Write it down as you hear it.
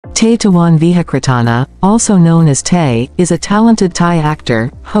Tay Tawan, also known as Tay, is a talented Thai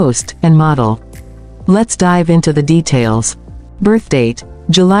actor, host, and model. Let's dive into the details. Birthdate: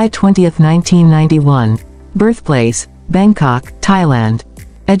 July 20, 1991. Birthplace: Bangkok, Thailand.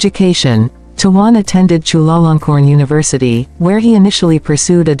 Education: Tawan attended Chulalongkorn University, where he initially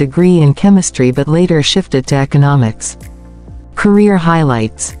pursued a degree in chemistry but later shifted to economics. Career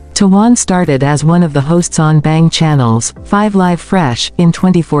highlights: Tawan started as one of the hosts on Bang Channel's 5 Live Fresh in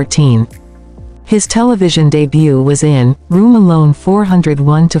 2014. His television debut was in Room Alone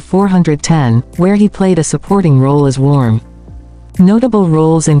 401-410, where he played a supporting role as Worm. Notable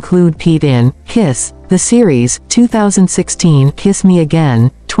roles include Pete in Kiss, the series, 2016, Kiss Me Again,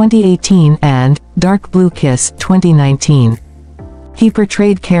 2018, and Dark Blue Kiss, 2019. He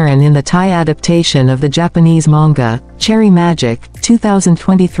portrayed Karen in the Thai adaptation of the Japanese manga, Cherry Magic,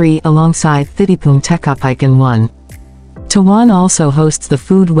 2023, alongside Thitipum Tekapaikan 1. Tawan also hosts the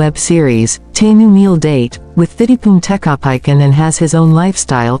food web series, Tay Nu Meal Date, with Thitipum Tekapaikan and has his own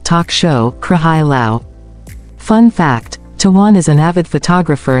lifestyle talk show, Krahai Lao. Fun fact: Tawan is an avid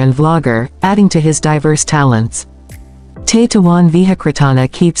photographer and vlogger, adding to his diverse talents. Tay Tawan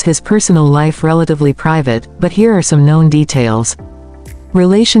keeps his personal life relatively private, but here are some known details.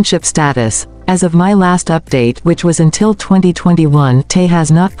 Relationship status: as of my last update, which was until 2021, Tay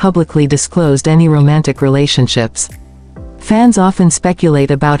has not publicly disclosed any romantic relationships. Fans often speculate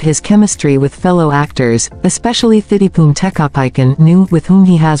about his chemistry with fellow actors, especially Thitipum Tekapaikan, with whom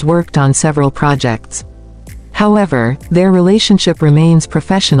he has worked on several projects. However, their relationship remains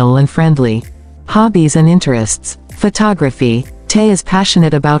professional and friendly. Hobbies and interests: photography. Tay is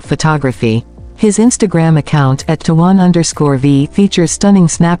passionate about photography. His Instagram account @Tawan_V features stunning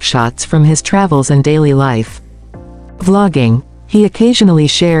snapshots from his travels and daily life. Vlogging. He occasionally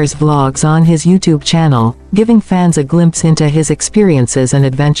shares vlogs on his YouTube channel, giving fans a glimpse into his experiences and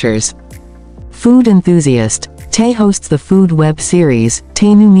adventures. Food enthusiast. Tay hosts the food web series,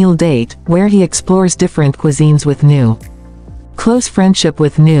 Tay Nu Meal Date, where he explores different cuisines with Nu. Close friendship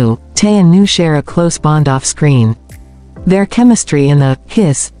with Nu. Tay and Nu share a close bond off-screen. Their chemistry in the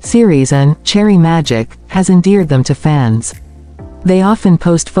Kiss series and Cherry Magic has endeared them to fans. They often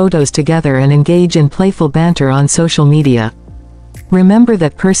post photos together and engage in playful banter on social media. Remember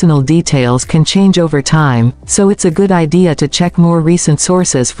that personal details can change over time, so it's a good idea to check more recent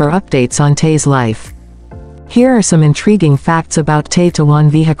sources for updates on Tay's life. Here are some intriguing facts about Tay Tawan.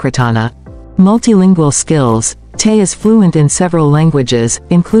 Multilingual skills. Tay is fluent in several languages,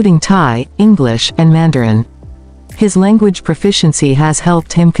 including Thai, English, and Mandarin. His language proficiency has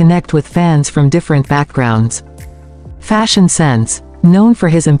helped him connect with fans from different backgrounds. Fashion sense. Known for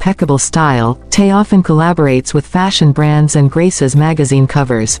his impeccable style, Tay often collaborates with fashion brands and graces magazine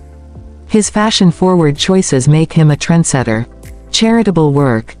covers. His fashion-forward choices make him a trendsetter. Charitable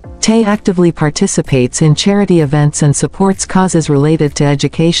work. Tay actively participates in charity events and supports causes related to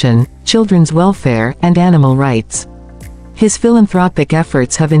education, children's welfare, and animal rights. His philanthropic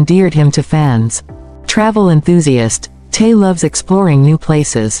efforts have endeared him to fans. Travel enthusiast. Tay loves exploring new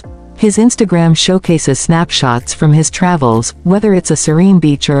places. His Instagram showcases snapshots from his travels, whether it's a serene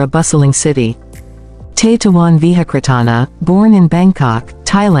beach or a bustling city. Tay Tawan, born in Bangkok,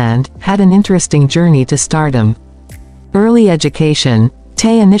 Thailand, had an interesting journey to stardom. Early education.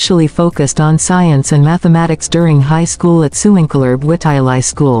 Tay initially focused on science and mathematics during high school at Urfavbl-fandoms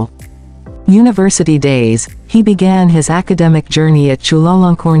School. University days. He began his academic journey at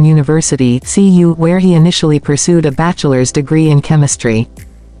Chulalongkorn University, CU, where he initially pursued a bachelor's degree in chemistry.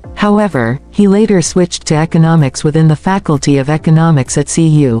 However, he later switched to economics within the Faculty of Economics at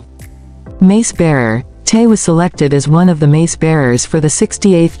CU. Mace bearer. Tay was selected as one of the mace bearers for the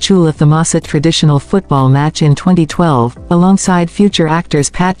 68th Chula Thammasat traditional football match in 2012, alongside future actors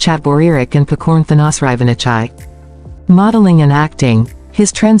Pat Chatboririk and Pakorn Thanosrivanachai. Modeling and acting.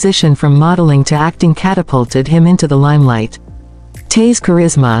 His transition from modeling to acting catapulted him into the limelight. Tay's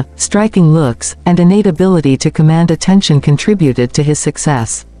charisma, striking looks, and innate ability to command attention contributed to his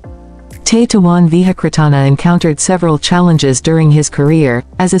success. Tay Tawan encountered several challenges during his career,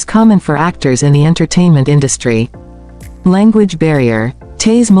 as is common for actors in the entertainment industry. Language barrier.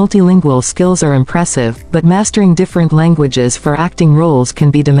 Tay's multilingual skills are impressive, but mastering different languages for acting roles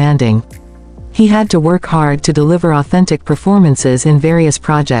can be demanding. He had to work hard to deliver authentic performances in various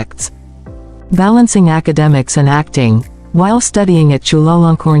projects. Balancing academics and acting. While studying at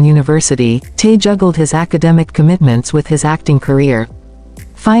Chulalongkorn University, Tay juggled his academic commitments with his acting career.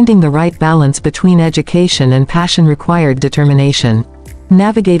 Finding the right balance between education and passion required determination.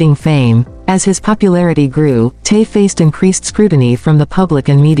 Navigating fame. As his popularity grew, Tay faced increased scrutiny from the public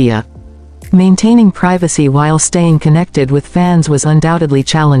and media. Maintaining privacy while staying connected with fans was undoubtedly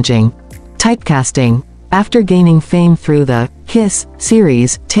challenging. Typecasting. After gaining fame through the Kiss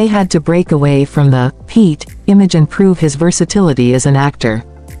series, Tay had to break away from the Pete image and prove his versatility as an actor.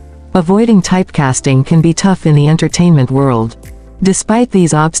 Avoiding typecasting can be tough in the entertainment world. Despite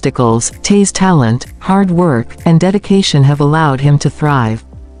these obstacles, Tay's talent, hard work, and dedication have allowed him to thrive.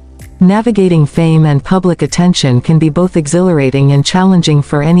 Navigating fame and public attention can be both exhilarating and challenging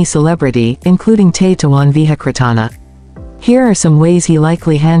for any celebrity, including Tay Tawan. Here are some ways he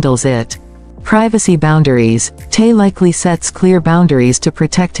likely handles it. Privacy boundaries. Tay likely sets clear boundaries to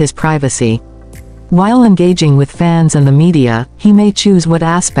protect his privacy. While engaging with fans and the media, he may choose what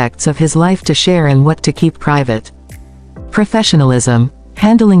aspects of his life to share and what to keep private. Professionalism.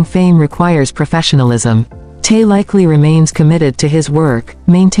 Handling fame requires professionalism. Tay likely remains committed to his work,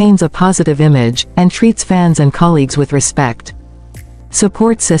 maintains a positive image, and treats fans and colleagues with respect.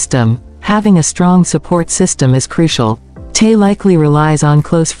 Support system. Having a strong support system is crucial. Tay likely relies on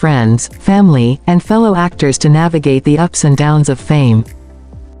close friends, family, and fellow actors to navigate the ups and downs of fame.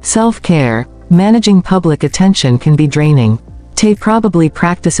 Self-care. Managing public attention can be draining. Tay probably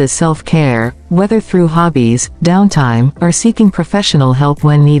practices self-care, whether through hobbies, downtime, or seeking professional help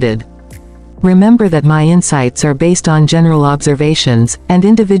when needed. Remember that my insights are based on general observations, and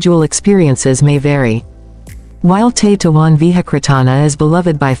individual experiences may vary. While Tay Tawan is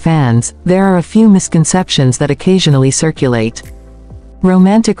beloved by fans, there are a few misconceptions that occasionally circulate.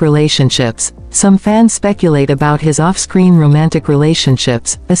 Romantic relationships. Some fans speculate about his off-screen romantic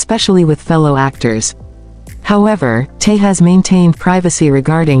relationships, especially with fellow actors. However, Tay has maintained privacy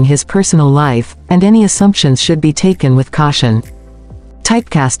regarding his personal life, and any assumptions should be taken with caution.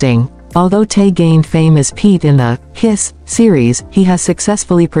 Typecasting. Although Tay gained fame as Pete in the Kiss series, he has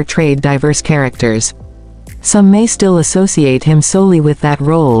successfully portrayed diverse characters. Some may still associate him solely with that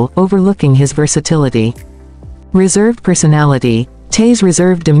role, overlooking his versatility. Reserved personality. Tay's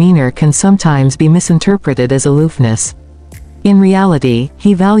reserved demeanor can sometimes be misinterpreted as aloofness. In reality,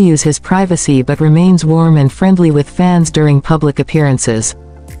 he values his privacy but remains warm and friendly with fans during public appearances.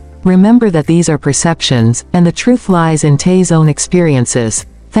 Remember that these are perceptions, and the truth lies in Tay's own experiences.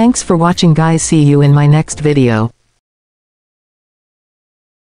 Thanks for watching guys, see you in my next video.